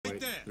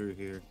through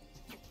here.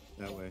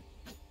 That way.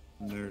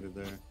 From there to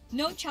there.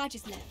 No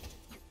charges left.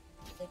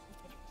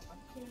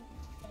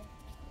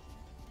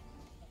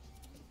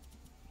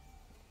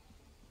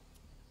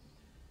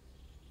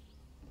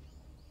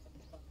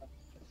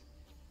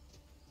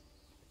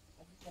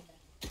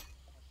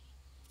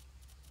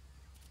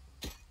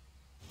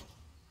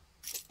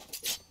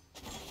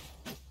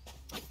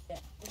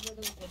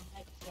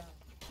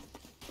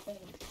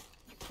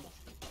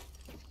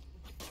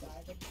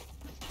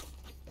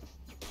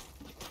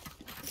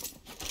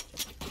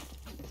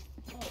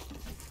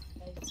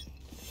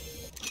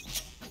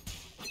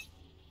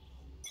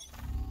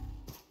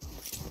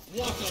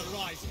 Water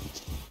rising.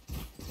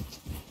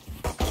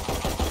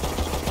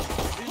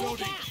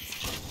 Reloading.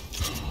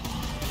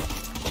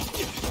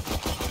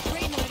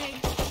 Reloading.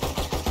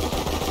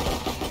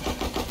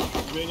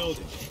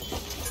 Reloading.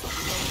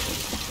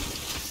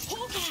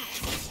 Pull back.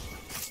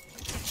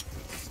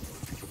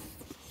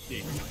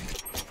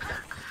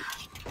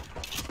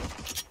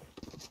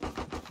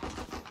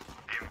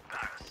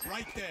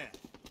 Right there.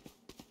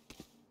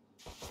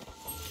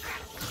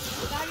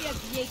 Barrier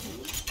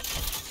created.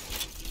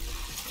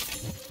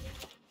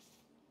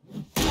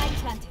 Light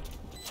planted.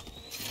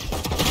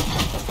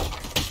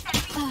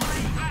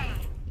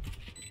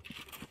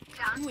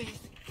 Down with.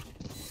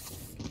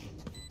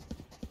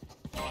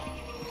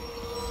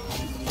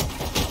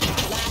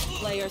 Last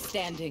player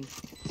standing.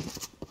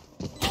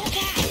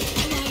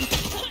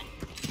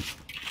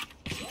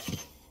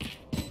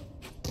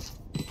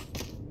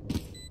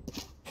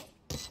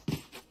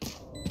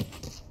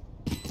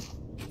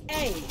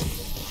 A.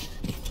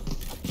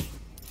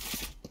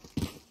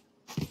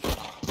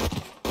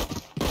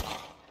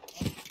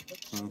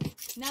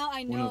 Now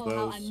I One know of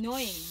how those.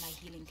 annoying my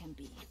healing can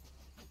be.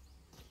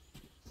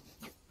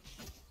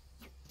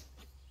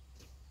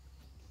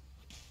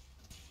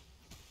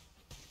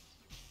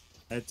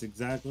 That's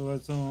exactly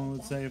what someone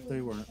would say if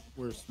they were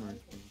smurfing.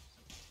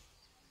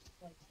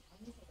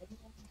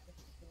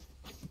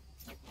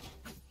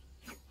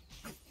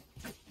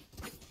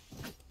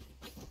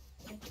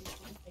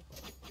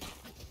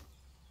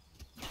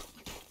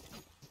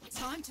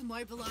 Time to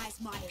mobilize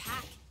my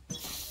pack.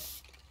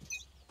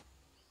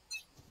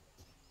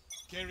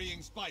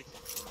 Carrying spike.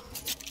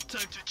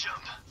 Time to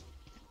jump.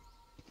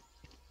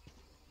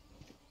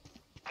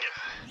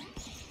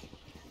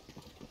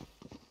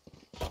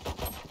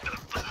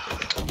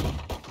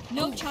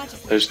 No charges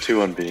left. There's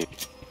two on B.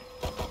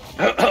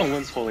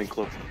 One's holding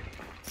close.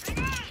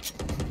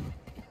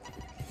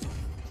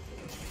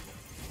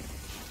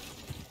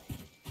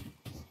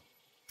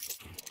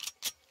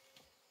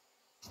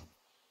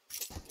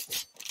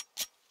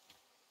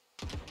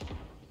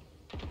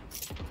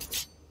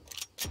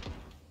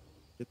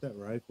 Get that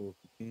rifle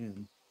if you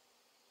can.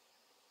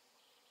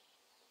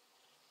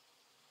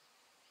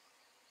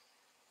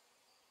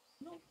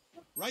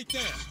 Right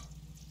there.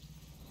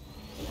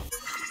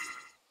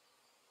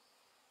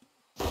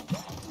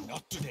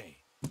 Not today.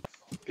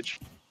 Good sh-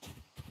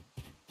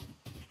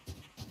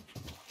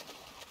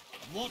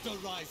 Water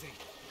rising.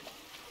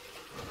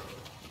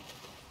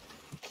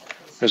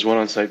 There's one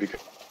on site because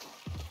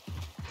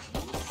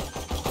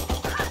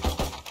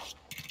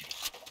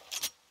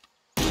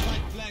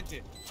Spike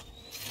planted.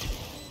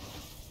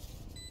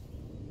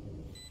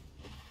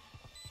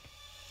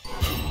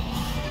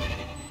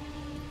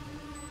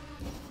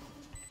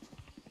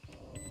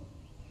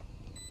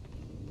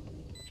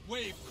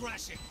 Wave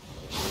crashing.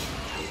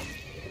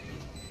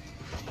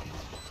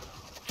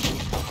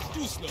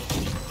 Too slow.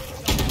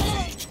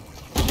 Last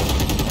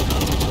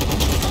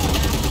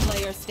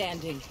player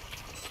standing.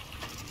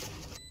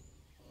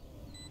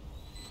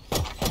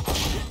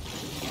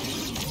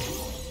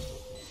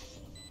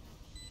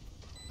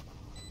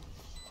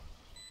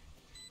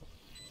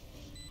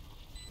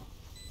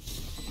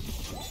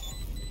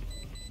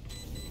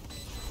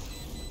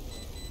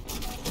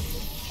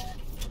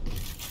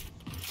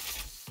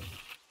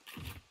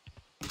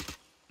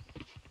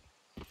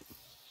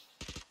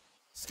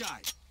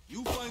 Sky,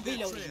 you find their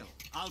Reloading. trail.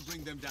 I'll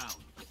bring them down.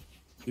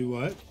 Do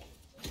what?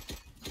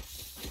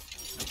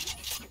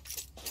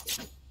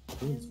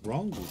 What's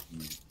wrong with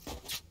you?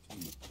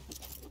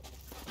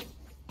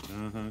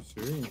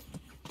 Sure.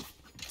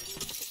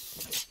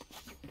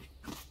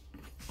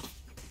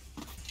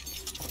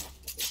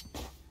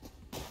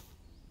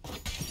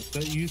 That's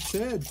what you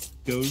said.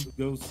 Go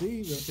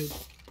see. That's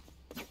it.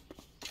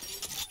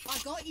 I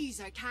got yous,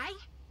 okay?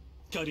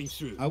 Cutting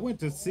through. I went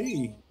to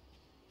see.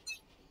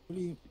 What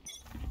do you?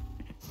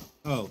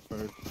 Oh,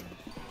 first.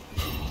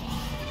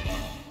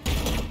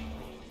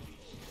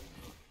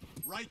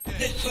 Right there.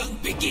 The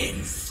hunt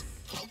begins.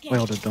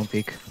 Well done, don't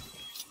peek.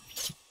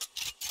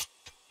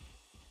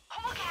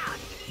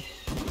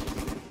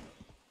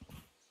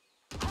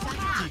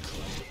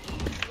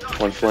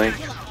 one flank.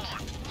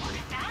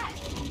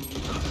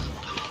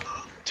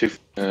 Two.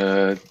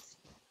 I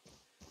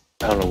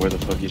don't know where the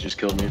fuck he just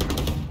killed me from.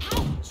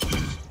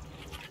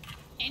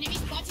 Enemy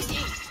spotted A.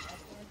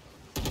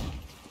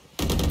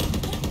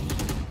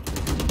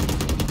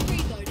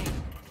 Reloading.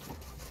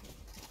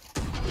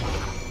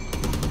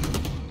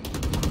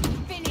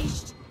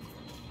 Finished.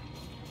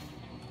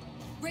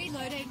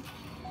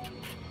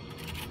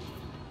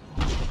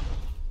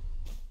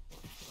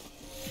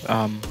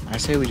 I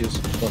say we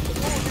just go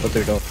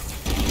through the door.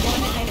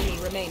 One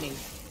enemy remaining.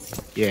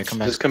 Yeah, come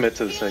back. Just commit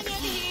to the sec.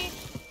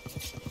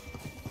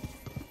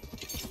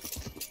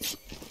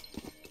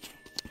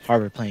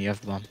 Harvard playing, you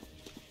have the bomb.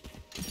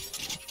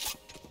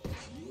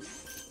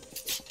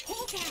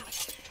 Hawk out.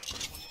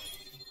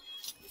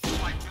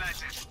 Spike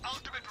planted.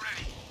 Ultimate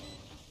ready.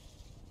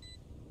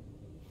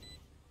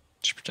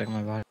 Just protect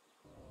my body.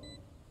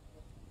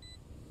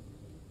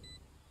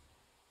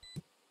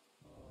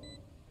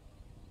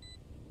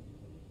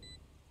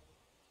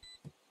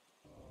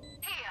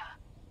 Here.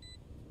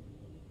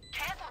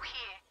 Careful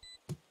here.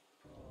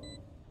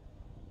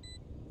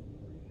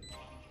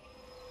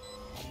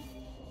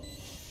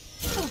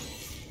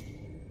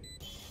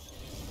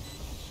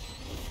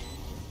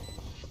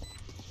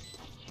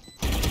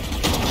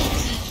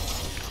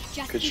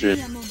 Just Good give shit.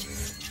 me a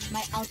moment.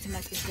 My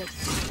ultimate is ready.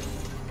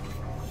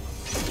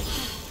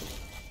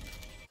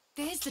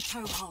 There's the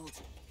toe hold.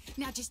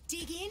 Now just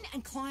dig in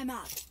and climb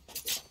up.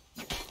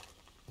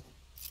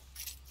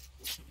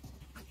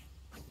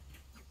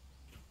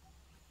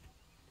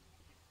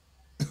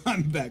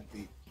 I'm back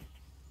deep.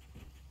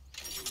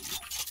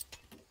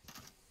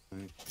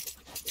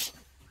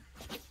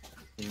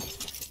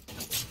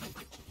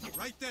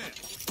 Right there.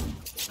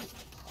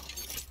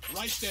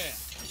 Right there.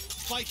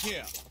 Spike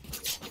here.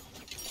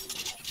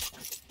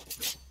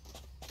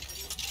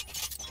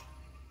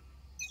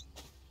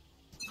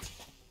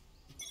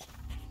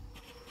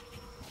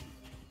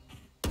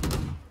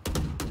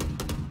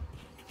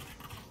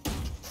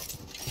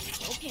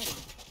 Okay.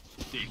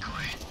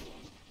 Decoy.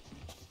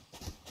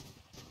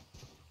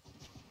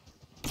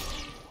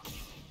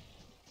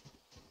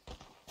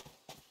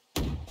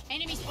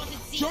 Enemy spotted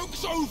C.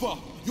 Joke's over.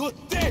 You're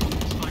dead.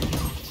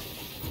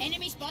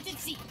 Enemy spotted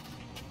C.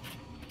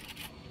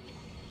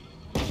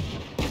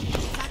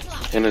 Satchel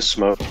out. In a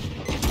smoke.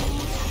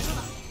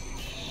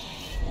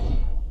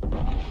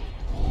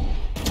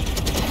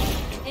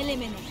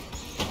 Eliminate.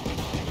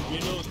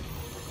 Reload.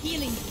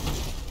 Healing.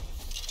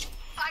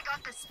 I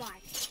got the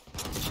Spike.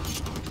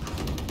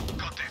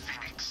 got the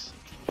Phoenix.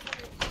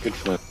 Good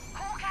flip.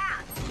 Hawk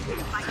out.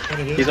 What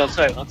it is? He's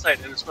outside,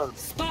 in the smoke.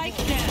 Spike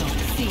down.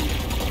 C.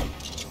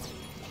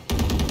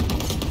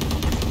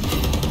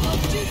 Your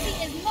duty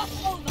is not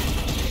over.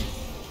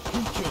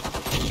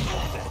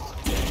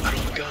 Out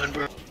of a gun,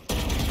 bro.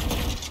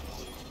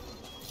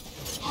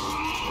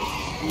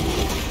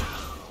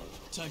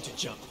 Time to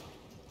jump.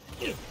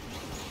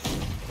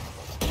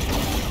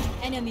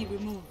 Enemy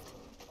removed.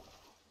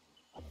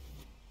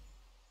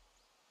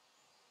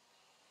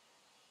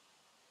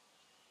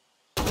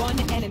 One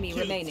enemy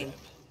remaining.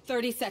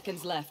 30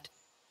 seconds left.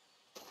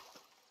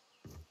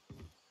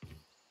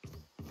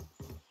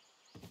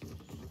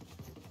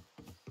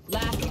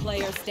 Last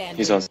player standing.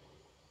 He's on.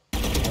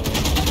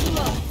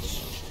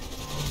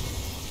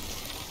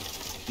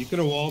 You could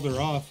have walled her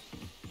off.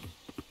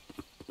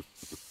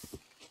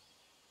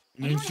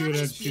 And then Anyone she would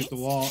have have to any shoot the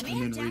fits? wall Swear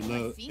and then down my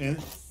reload. fingers.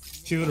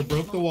 And she would have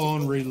broke the wall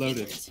and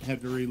reloaded.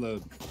 Had to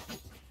reload.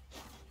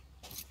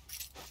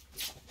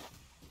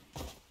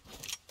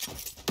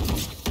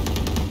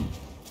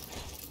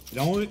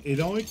 It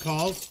only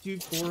costs you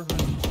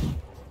 400.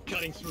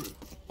 Cutting through.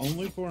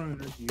 Only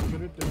 400. You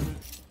could have done it.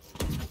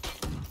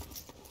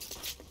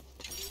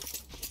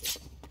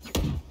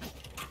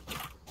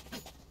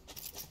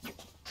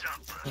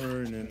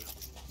 Her and then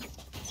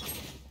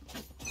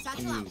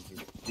Satchel out.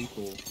 these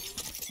people.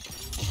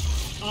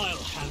 I'll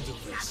handle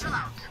this.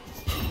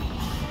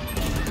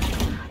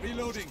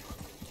 Reloading.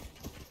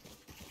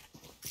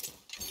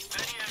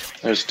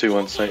 There's two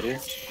on site here.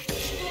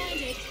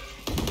 Blinded.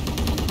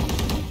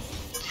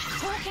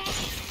 Hawk out.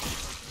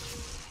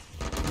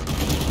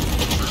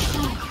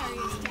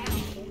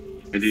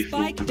 Carriers down.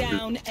 Spike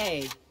down A.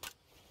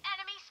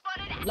 Enemy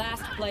spotted.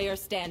 Last player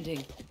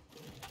standing.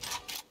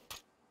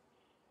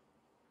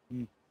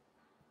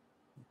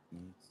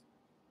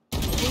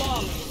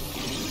 Long.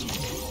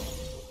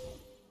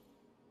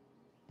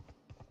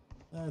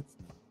 That's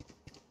not.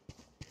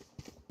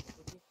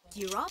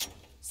 Gear up.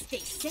 Stay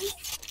safe.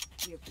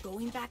 We're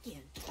going back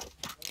in.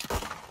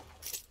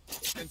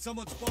 Can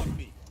someone spot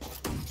me?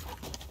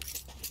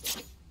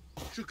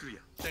 Shukriya.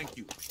 Thank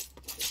you.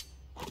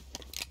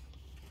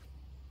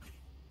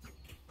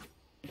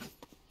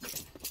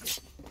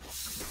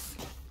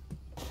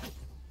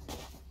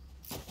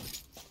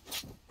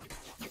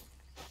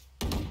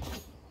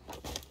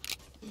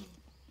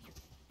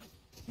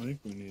 I think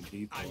we need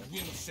deep. I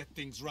will set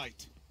things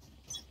right.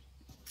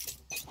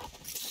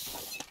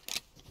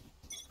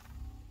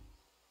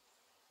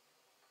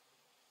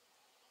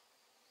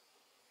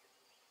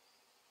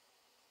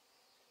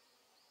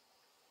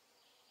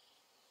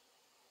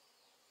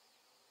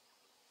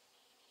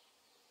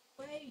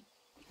 Grenade!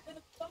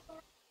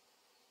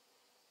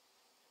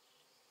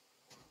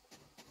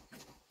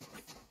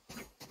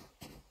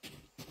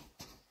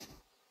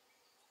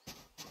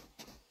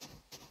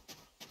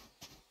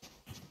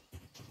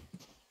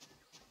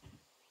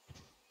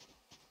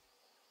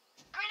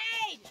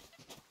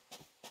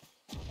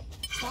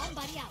 Bomb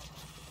buddy out.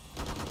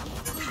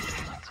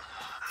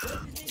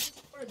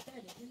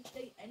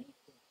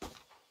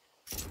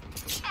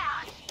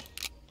 Out.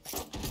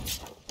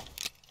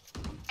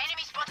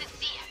 Enemy spotted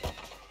C.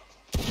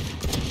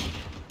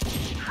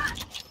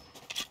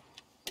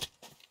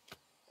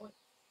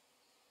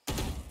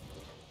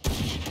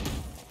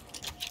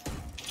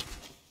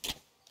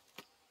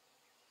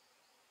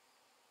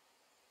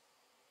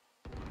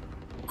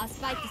 Our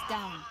spike is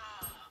down.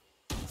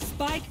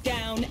 Spike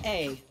down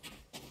A.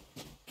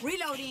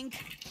 Reloading.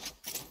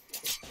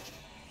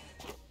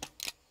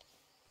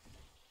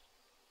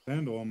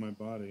 Vandal on my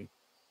body.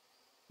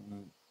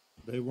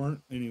 They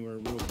weren't anywhere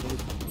real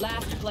close.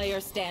 Last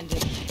player standing.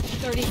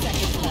 30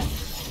 seconds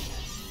left.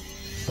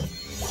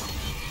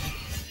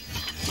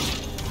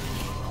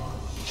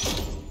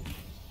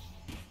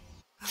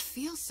 I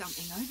feel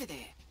something over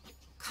there.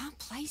 Can't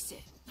place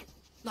it.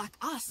 Like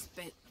us,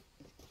 but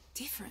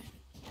different.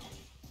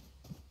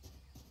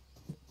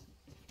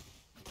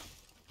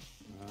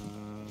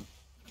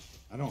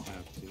 I don't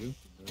have to.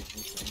 But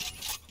okay.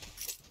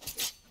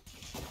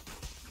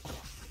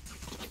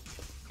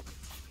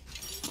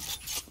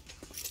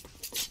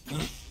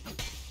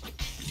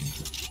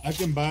 I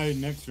can buy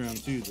next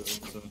round too, though.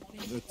 So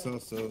that's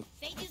also.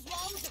 Sage's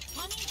walls are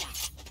coming down.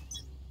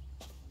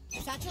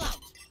 Satchel out.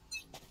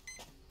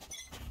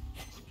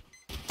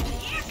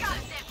 Here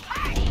comes the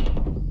party.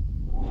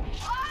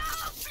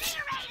 Oh,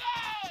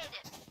 obliterated.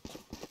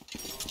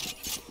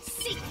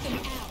 Seek them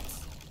out.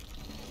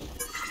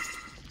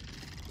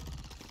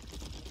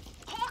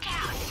 Hawk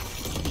out.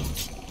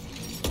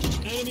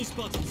 Enemy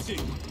spotted C.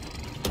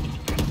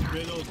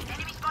 Reload.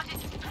 Enemy spotted.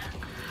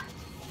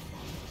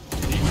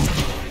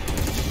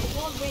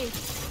 Wall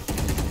raised.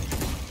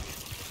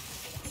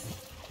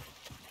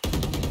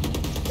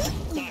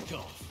 Back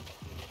off.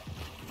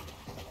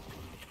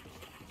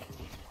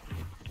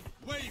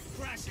 Wave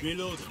crashing.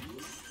 Reload.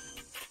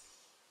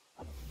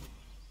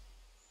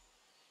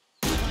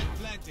 Spike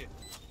planted.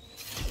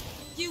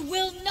 You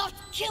will not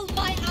kill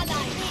my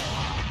ally.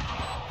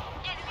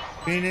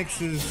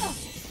 Phoenix is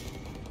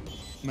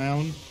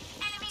mound.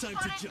 Time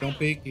to jump. Don't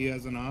peek. He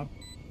has an op.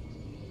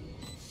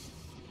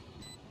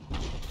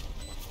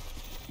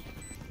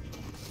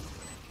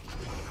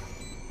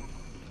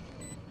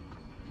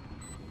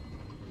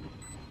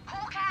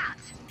 Hawk out.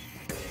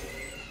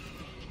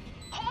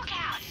 Hawk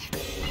out.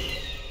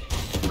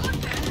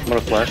 I'm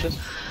gonna flash this.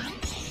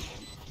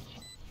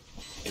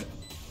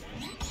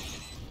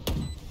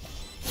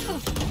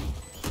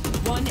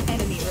 One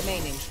enemy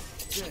remaining.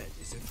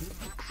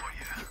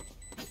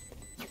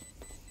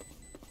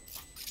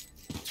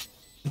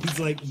 He's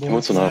like more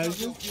wants an op.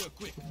 flashes.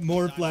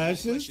 More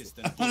flashes.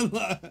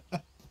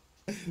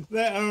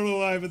 That I don't know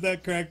why, but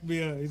that cracked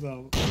me up. He's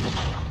all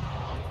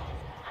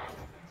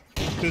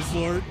Piss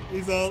Lord.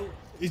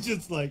 He's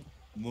just like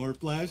more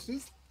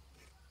flashes.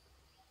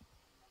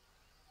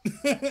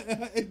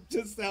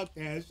 Just how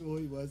casual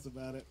he was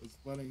about it was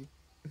funny.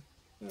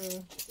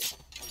 If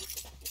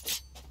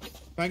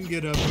I can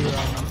get up here,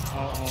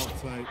 I'll alt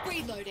site.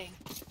 Reloading.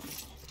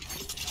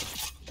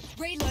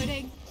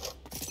 Reloading.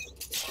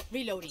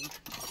 Reloading.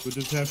 We'll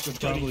just have to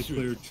probably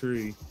clear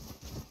tree.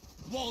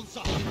 Walls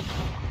up.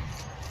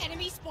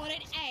 Enemy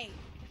spotted A.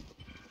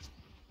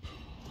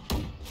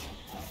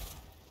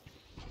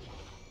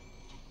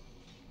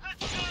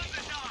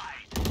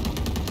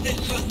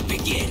 Let's go the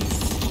die.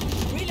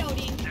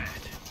 Reloading.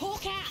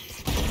 Hawk out.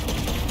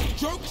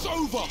 Joke's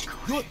over.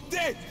 You're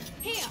dead.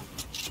 Here.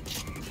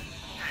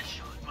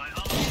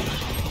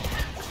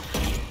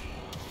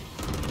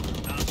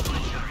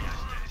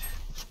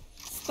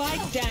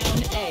 Spike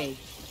down A.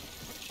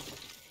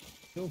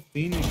 Kill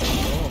Phoenix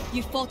at all.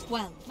 You fought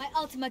well. My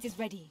ultimate is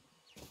ready.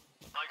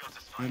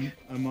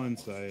 I'm on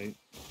site.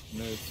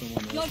 There's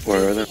someone Your else.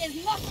 Where are duty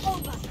is not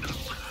over.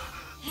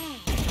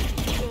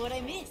 So what I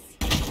miss?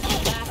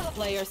 Last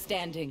player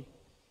standing.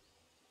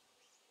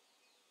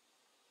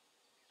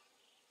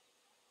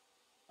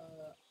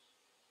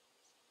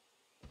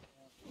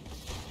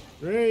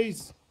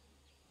 Race!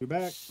 You're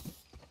back.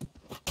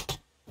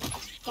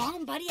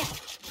 Bomb buddy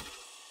out.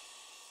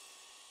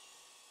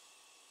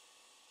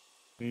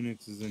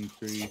 Phoenix is in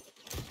tree.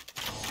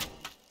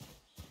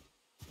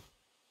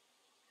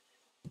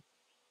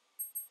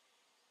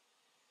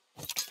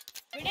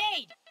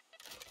 Grenade.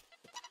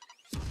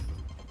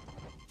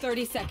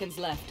 30 seconds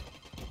left.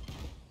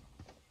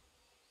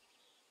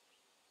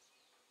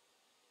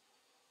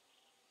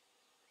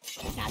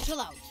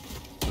 Satchel out.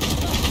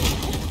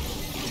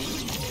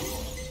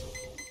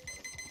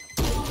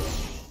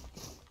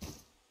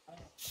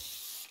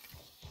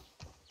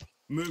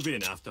 Move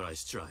in after I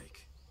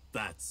strike.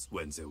 That's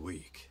when they're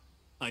weak.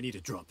 I need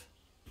a drop.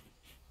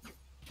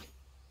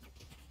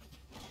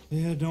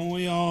 Yeah, don't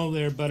we all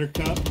there,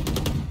 Buttercup?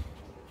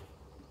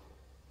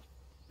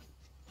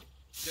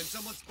 Can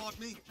someone spot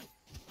me?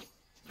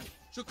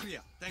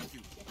 Shukriya. Thank you.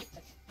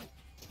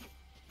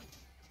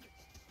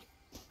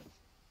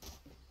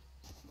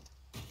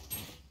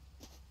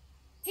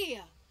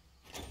 Here.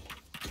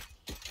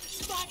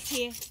 Spikes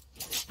here.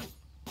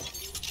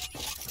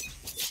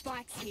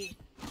 Spikes here.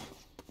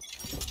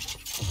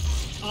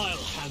 I'll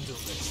handle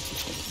this.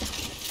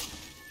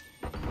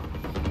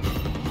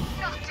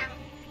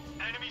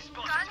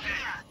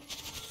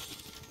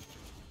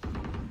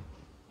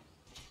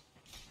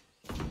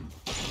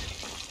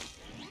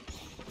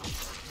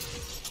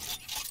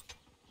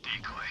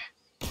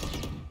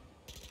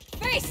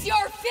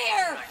 your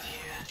fear!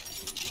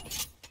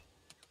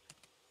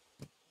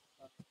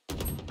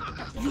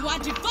 You are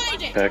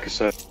divided! Back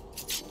aside.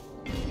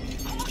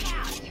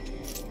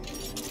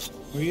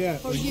 Where you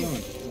at? Where you going? I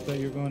thought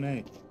you were going A.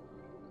 Nailed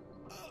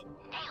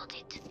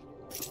it.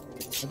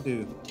 I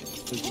do.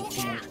 This is too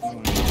much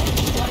fun.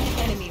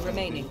 One enemy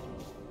remaining.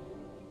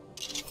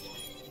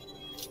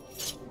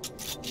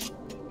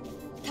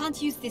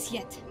 Can't use this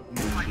yet.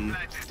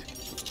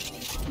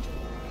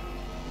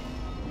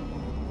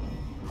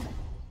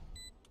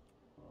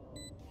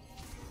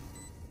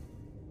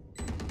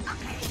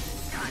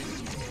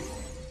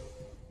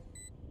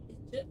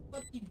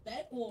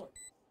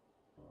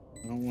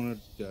 I don't want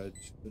to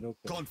judge, but okay.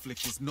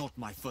 Conflict is not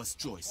my first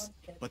choice,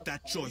 but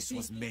that choice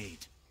was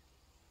made.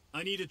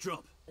 I need a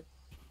drop.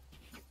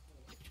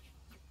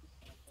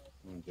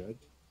 Want to judge?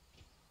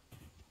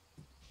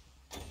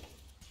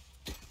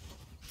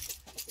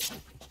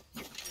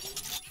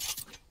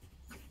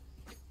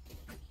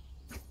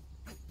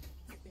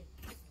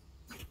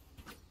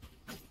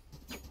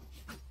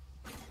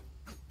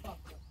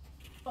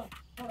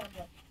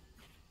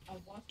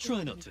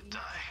 Try not to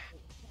die.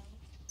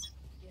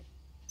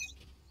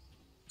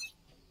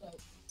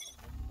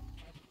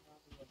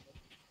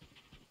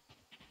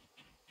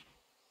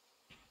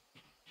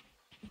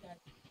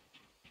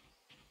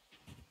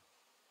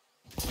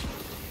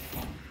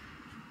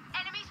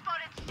 Enemy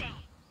spotted C.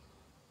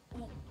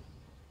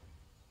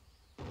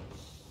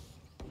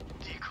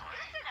 Decoy.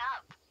 Listen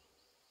up.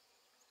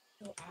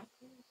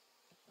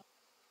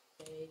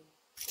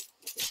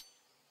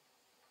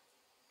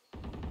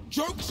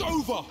 Joke's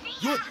over!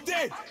 You're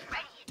dead!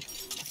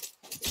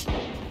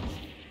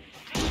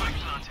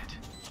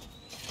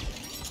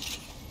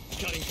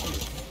 Cutting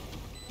through.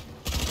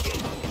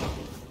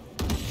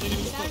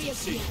 Enemy spotted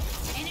C.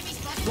 Enemy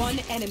spotted. One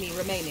enemy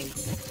remaining.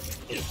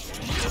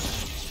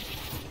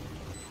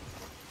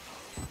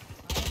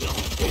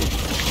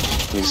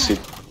 You see.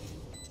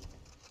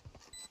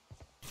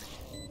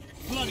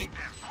 Flooding.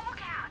 Hawk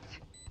out.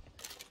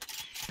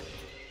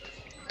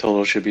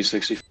 Total should be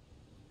 60.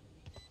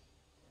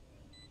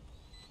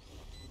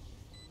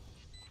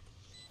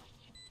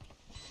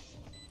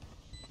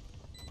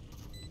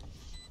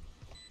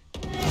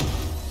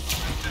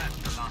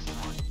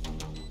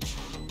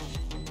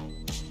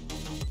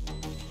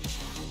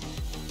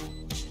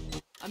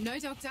 I'm no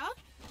doctor,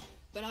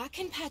 but I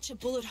can patch a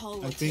bullet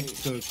hole or I think two.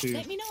 so too.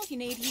 Let me know if you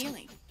need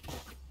healing.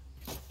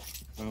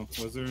 Oh,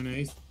 was there an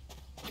ace?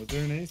 Was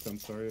there an ace? I'm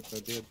sorry if I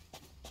did.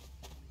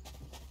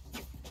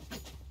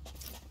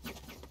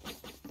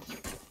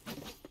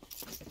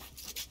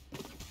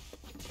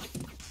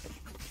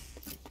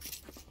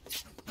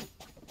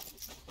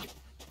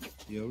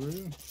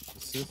 Yoru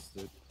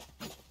assisted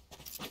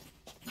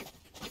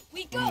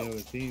We on the go!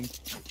 other team.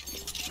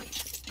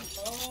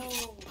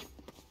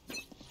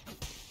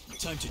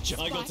 Time to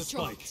jump. I got the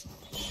Spike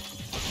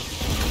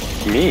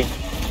spike. Me?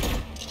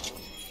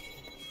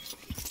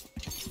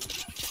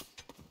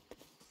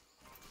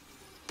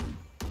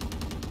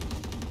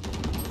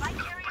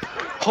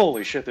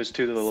 Holy shit, there's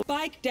two to the left.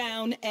 Spike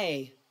down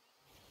A.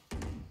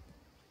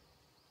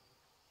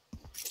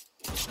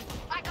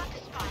 I got the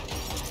spike.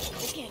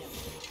 Let's get him.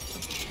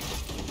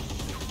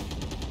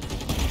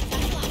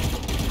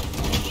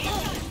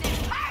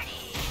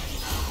 Party.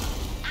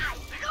 I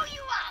blew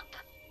you up.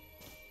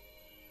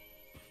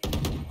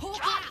 Hawk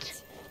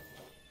Dropped.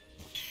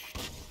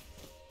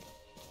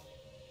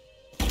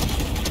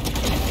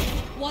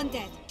 out! One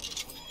dead.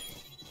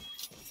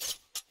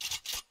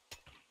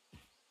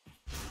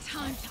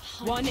 Time to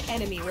hunt. One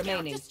enemy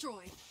remaining.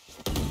 Destroy.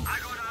 I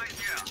got eyes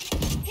here.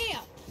 Here!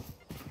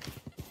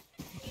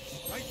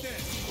 Right there.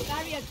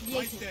 Barrier Right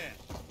created. there.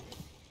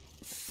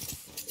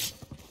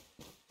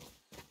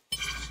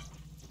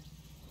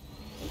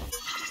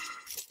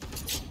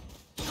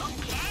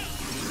 Okay.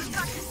 Who's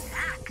got the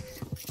snacks?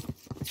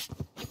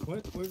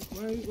 What?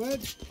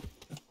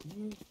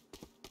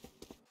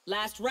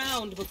 Last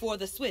round before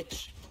the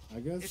switch. I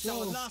guess It's so.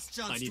 our last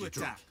I chance need to a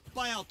drop. attack.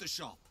 Buy out the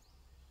shop.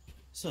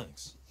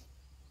 Thanks.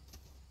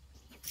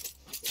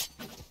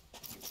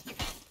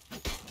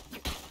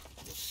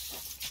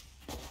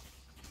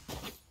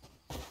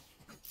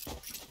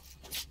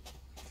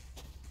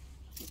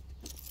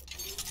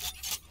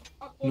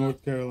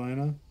 North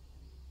Carolina.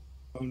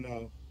 Oh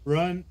no.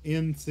 Run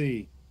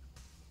NC.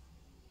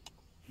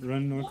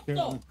 Run North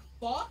Carolina.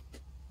 Fuck?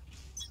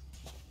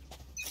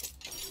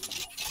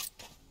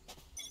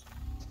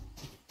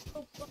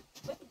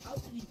 How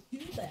did he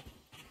do that?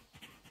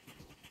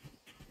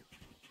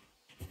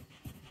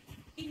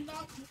 He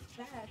knocked me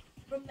back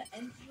from the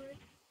entrance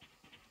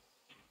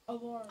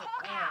of our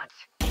Hawk out.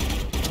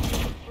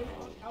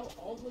 out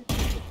all the way to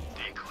the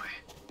Decoy.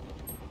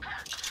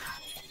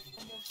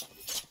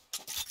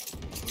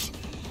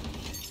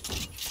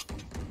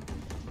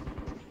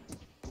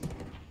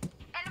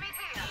 Enemy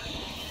here.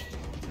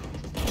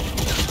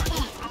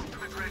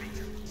 Ultimate ready.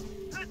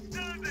 Let's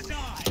turn the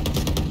die.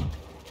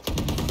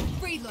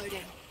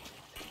 Reloading.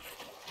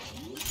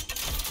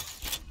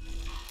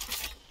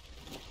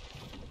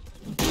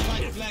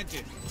 Spike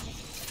planted.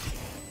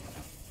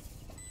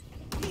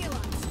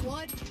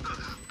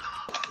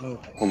 Oh,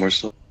 One more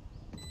still.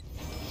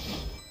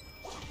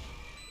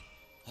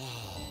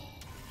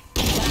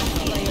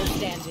 Last player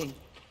standing.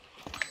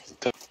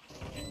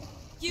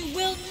 You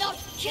will not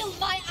kill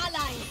my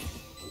ally!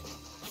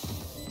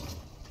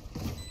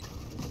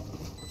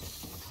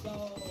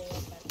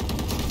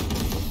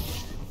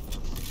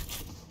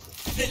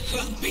 The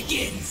hunt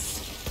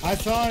begins. I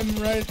saw him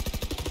right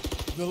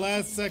the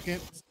last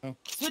second. So.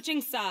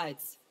 Switching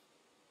sides.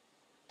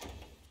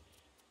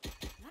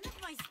 None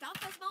of my stuff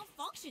has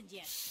malfunctioned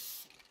yet.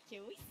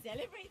 Can we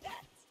celebrate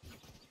that?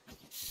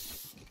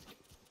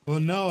 Well,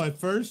 no. At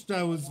first,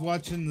 I was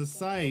watching the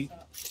site,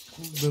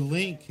 the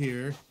link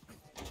here.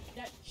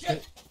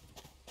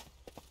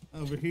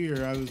 Over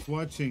here, I was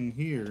watching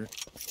here.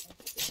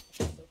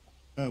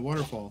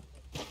 Waterfall,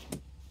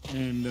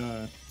 and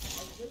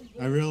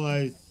I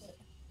realized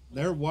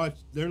they're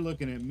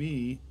looking at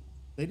me.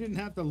 They didn't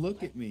have to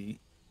look at me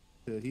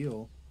to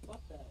heal.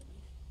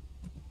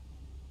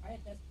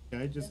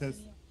 Guy just has.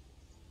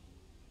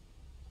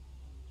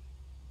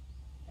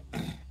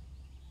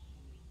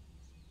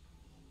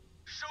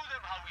 Show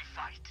them how we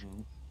fight.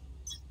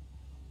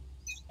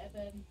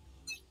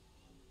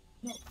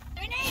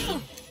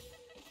 Grenade!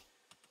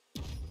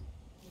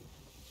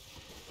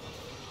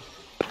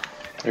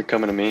 They're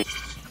coming to me.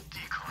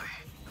 Decoy.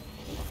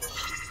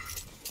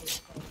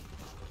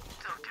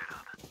 Don't get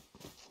up.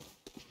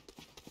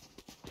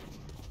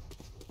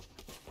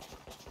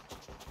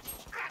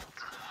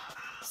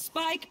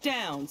 Spike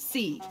down.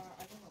 C.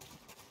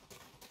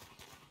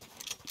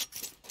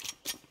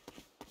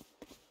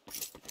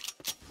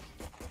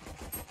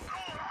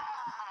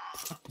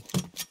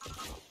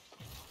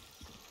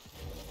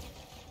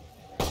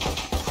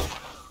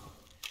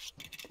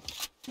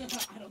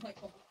 I don't like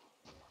them.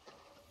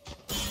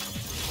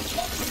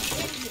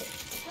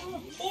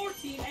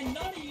 14 and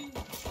none of you.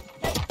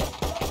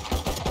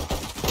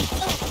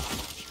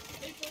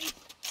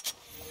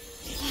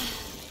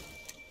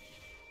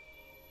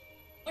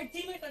 My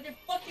teammates are just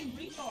fucking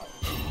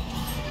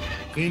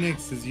retards.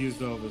 Phoenix has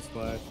used all of his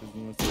flashes.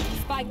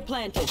 Spike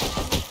planted.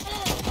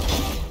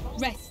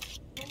 Rest.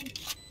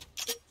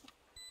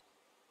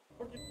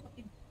 Or just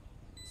fucking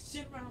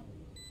sit around.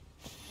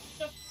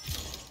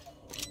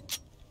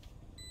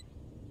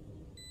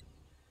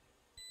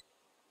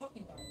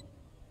 Fucking die.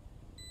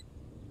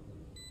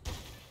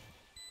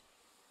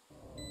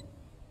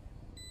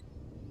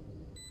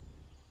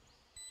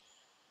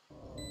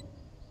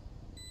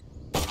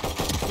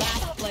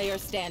 Last player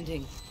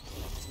standing.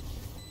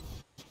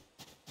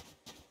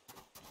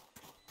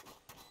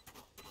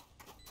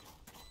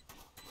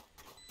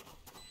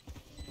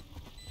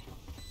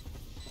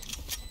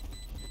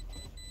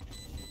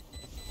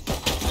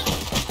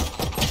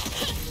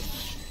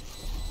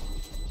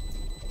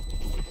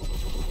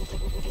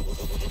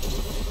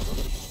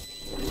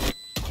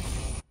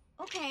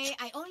 Okay,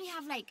 I only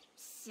have like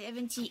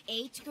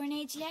 78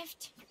 grenades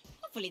left.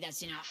 Hopefully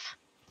that's enough.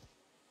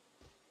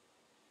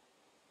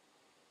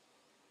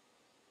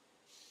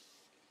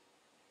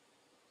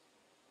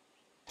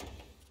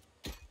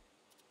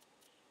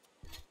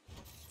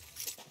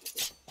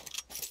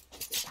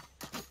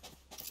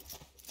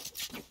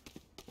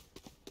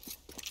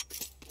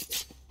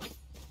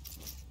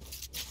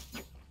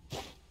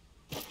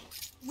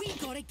 We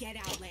gotta get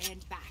our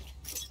land back.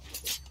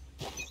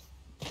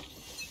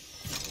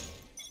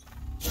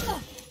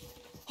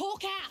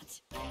 Hawk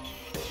out!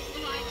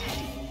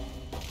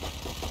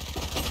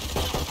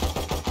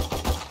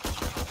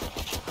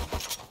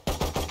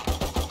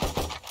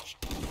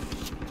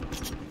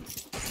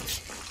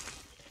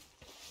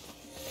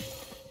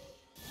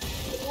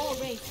 War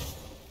race.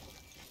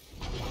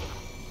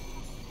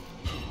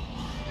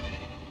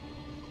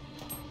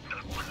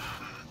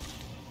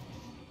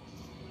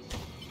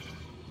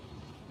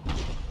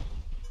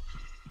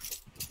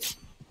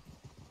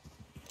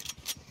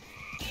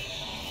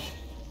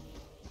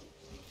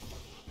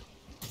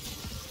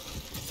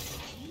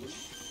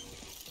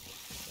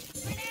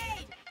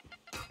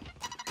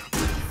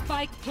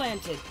 Spike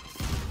planted.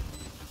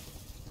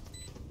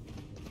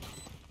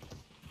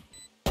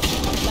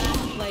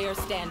 Last player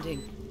standing.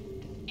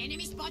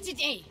 Enemy spotted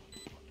A.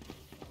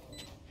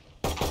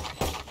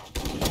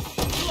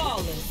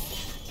 Flawless.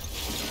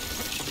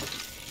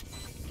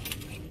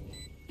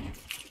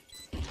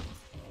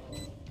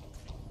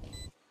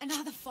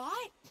 Another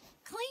fight?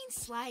 Clean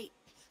slate.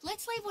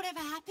 Let's leave whatever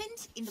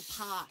happened in the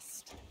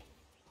past.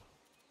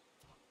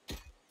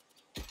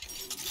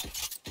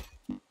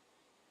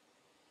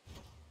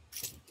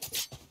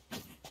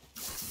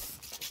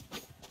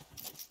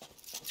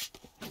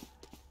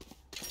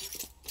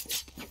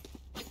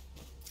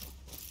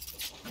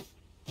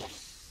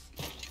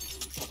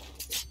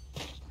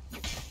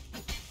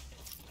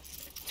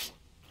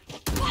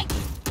 Fight!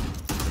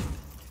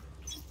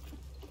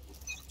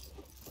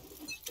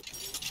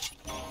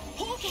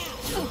 Hawk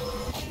out!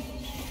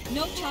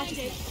 No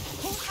charges.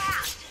 Hawk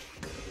out!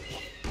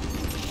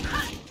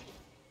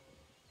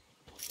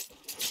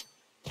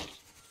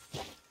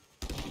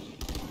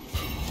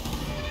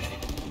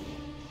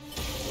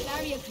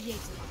 Barrier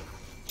created.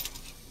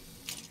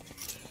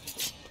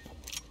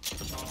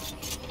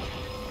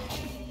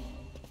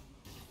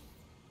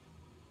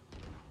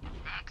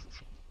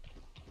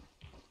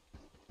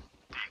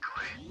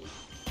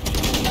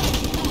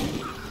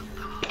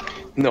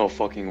 No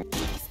fucking.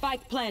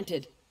 Spike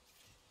planted.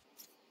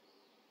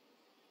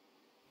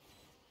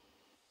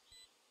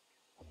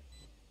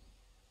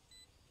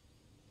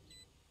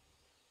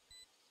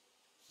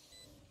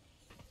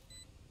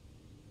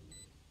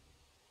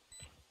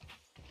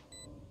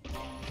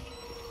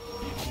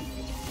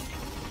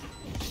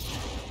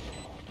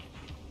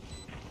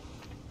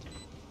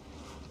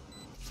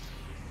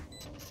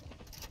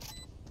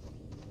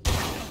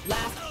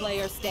 Last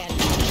player standing.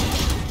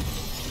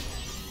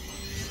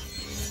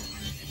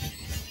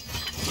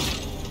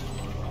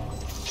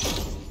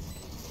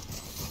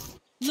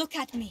 Look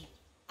at me.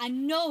 I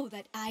know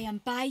that I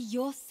am by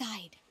your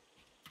side.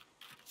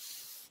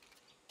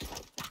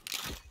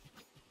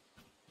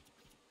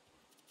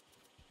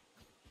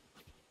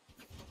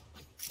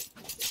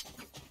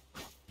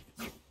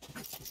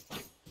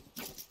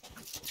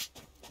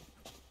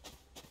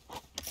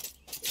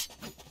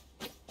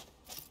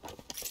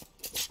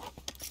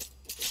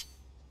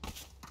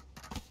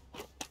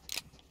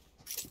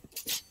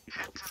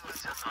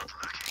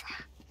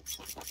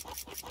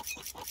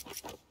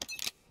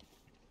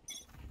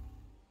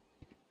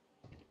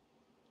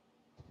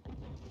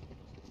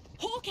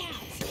 Hawk out!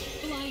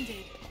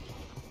 Blinded.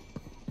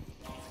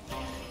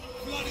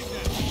 Flooding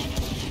them.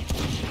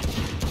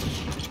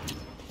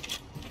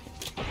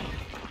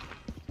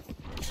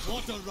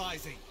 Water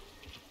rising.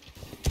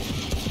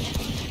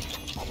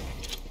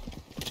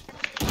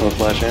 No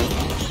flash in.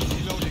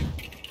 Reloading.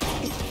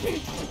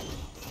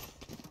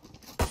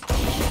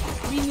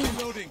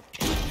 Reloading.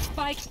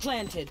 Spike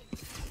planted.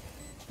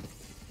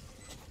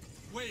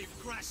 Wave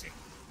crashing.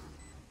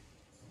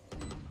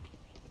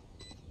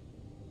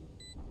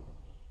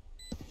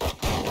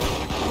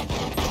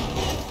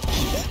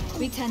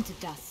 Return to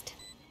dust.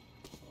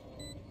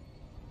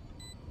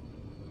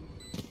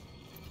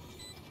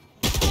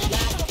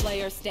 Last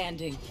player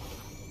standing.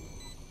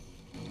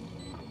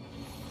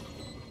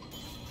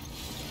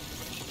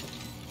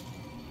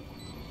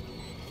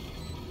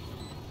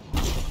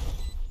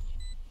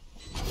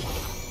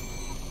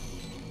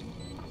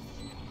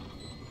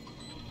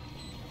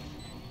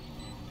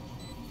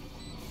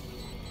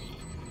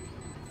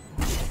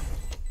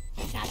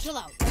 Satchel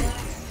out.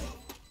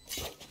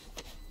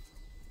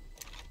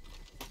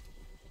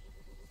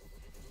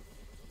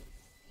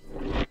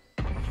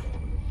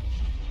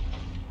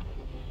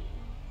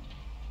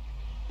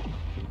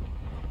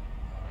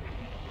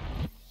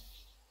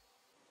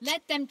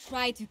 Let them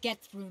try to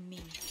get through me.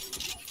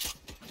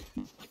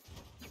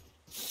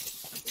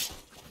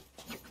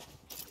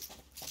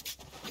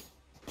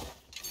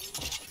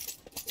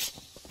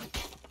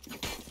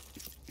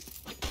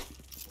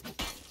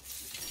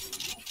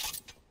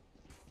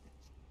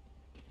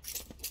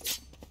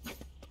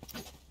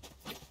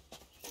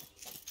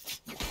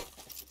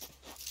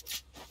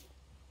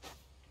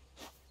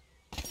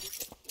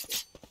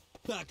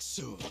 Back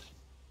soon.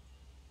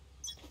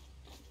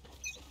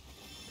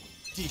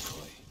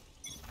 Decoy.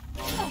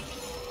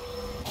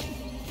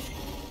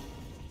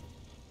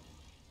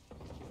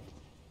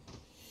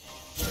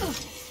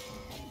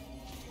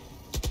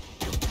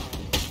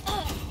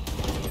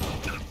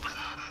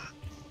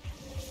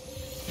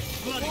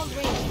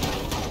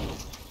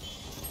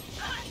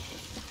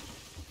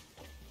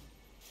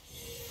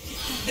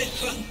 The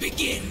hunt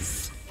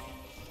begins.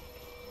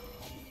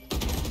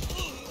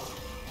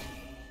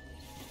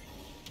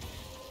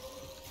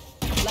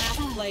 Last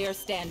player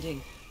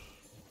standing.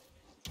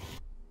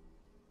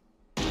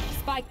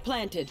 Spike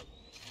planted.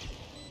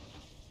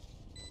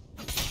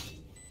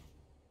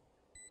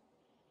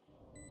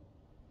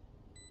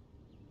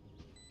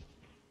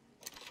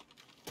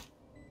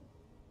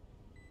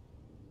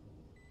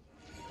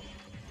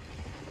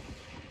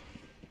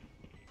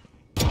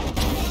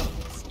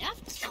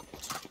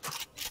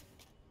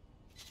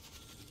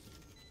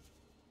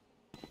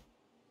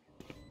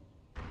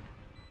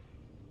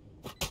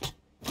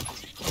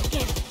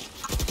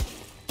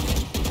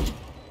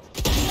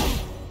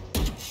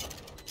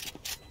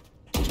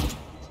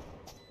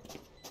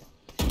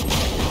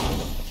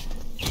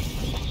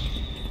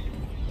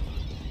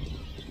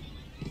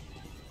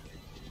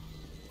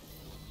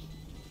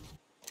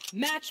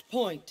 Match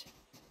point.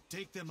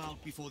 Take them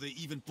out before they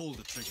even pull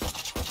the trigger.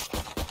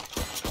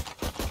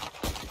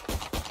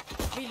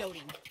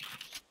 Reloading.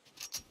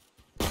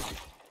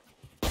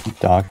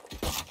 Dog.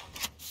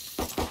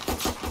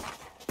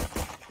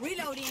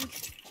 Reloading.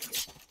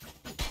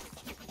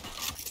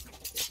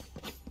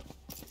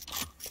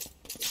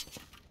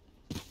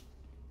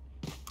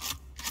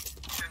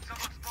 Can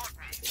someone spot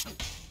me?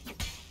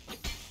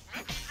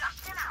 Let's flush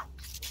them out.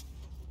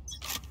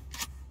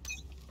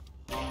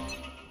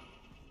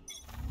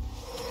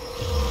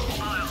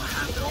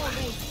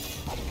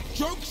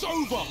 Joke's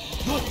over!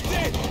 You're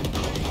dead!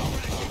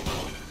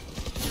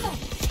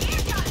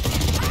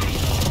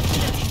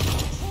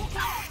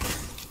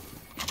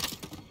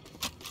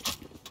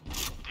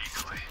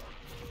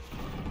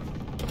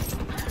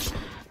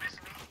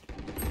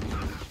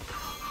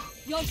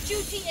 Your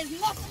duty is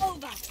not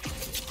over.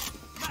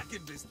 Back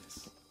in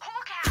business.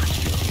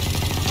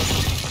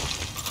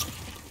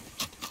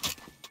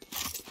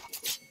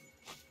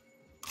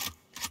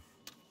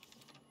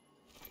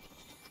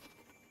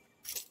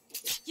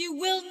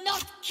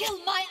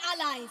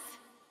 eyes.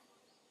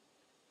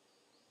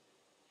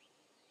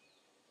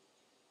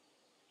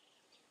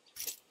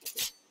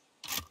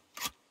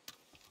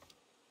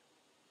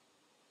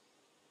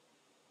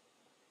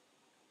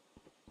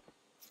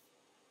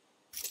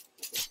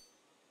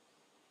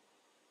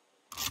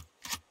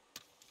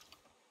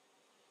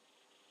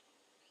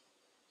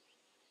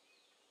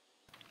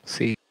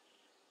 See.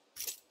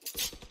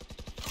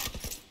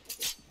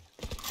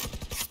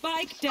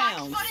 Spike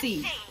down.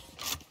 C.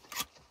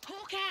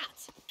 Hawk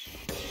out.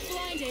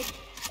 Blinded.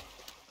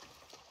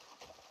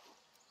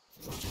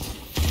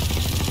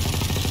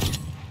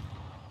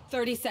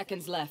 Thirty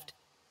seconds left.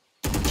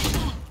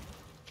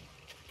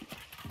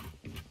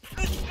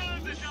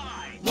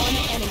 One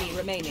enemy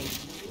remaining.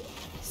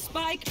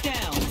 Spike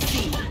down.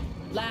 C.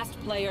 Last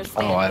player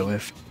standing. Oh, I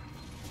whiffed.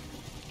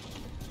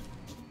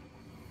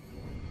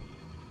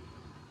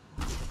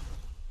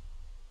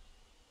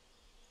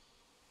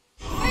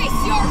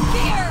 Face your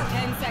fear!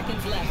 10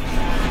 seconds left.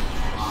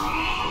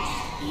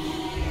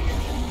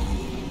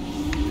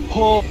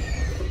 Oh.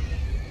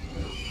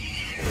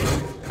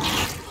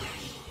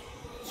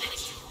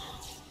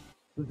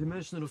 The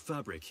dimensional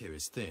fabric here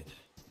is thin.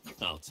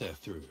 I'll tear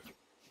through.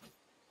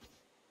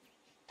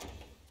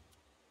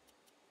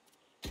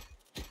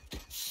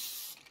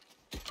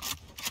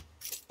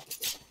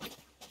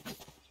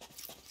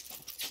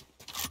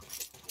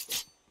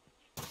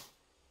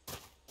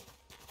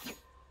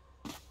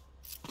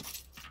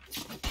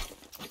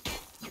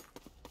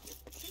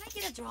 Can I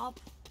get a drop?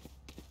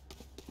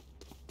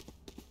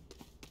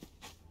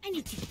 I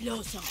need to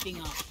blow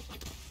something up.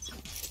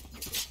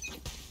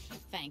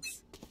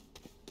 Thanks.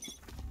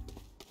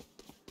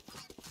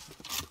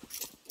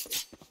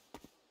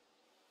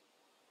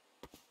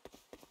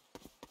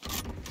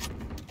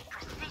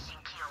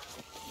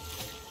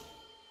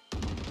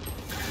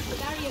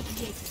 Barrier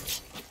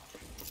created.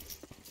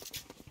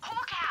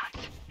 Hawk out!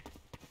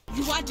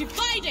 You are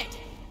divided!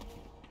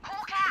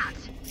 Hawk out!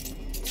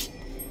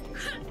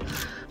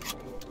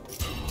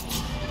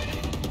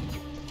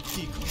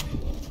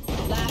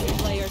 Decoy. Last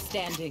player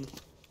standing.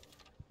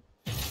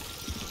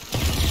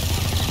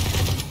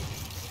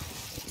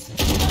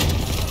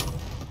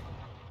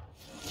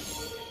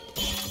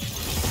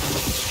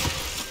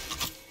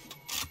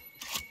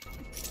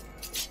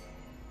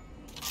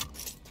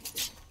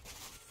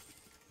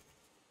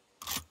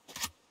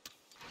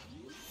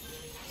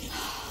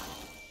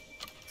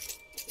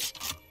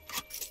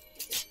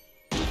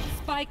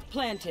 Spike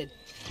planted.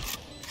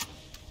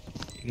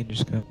 You can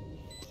just go.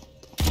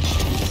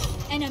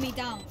 Enemy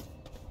down.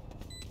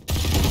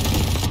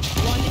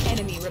 One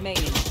enemy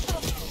remaining.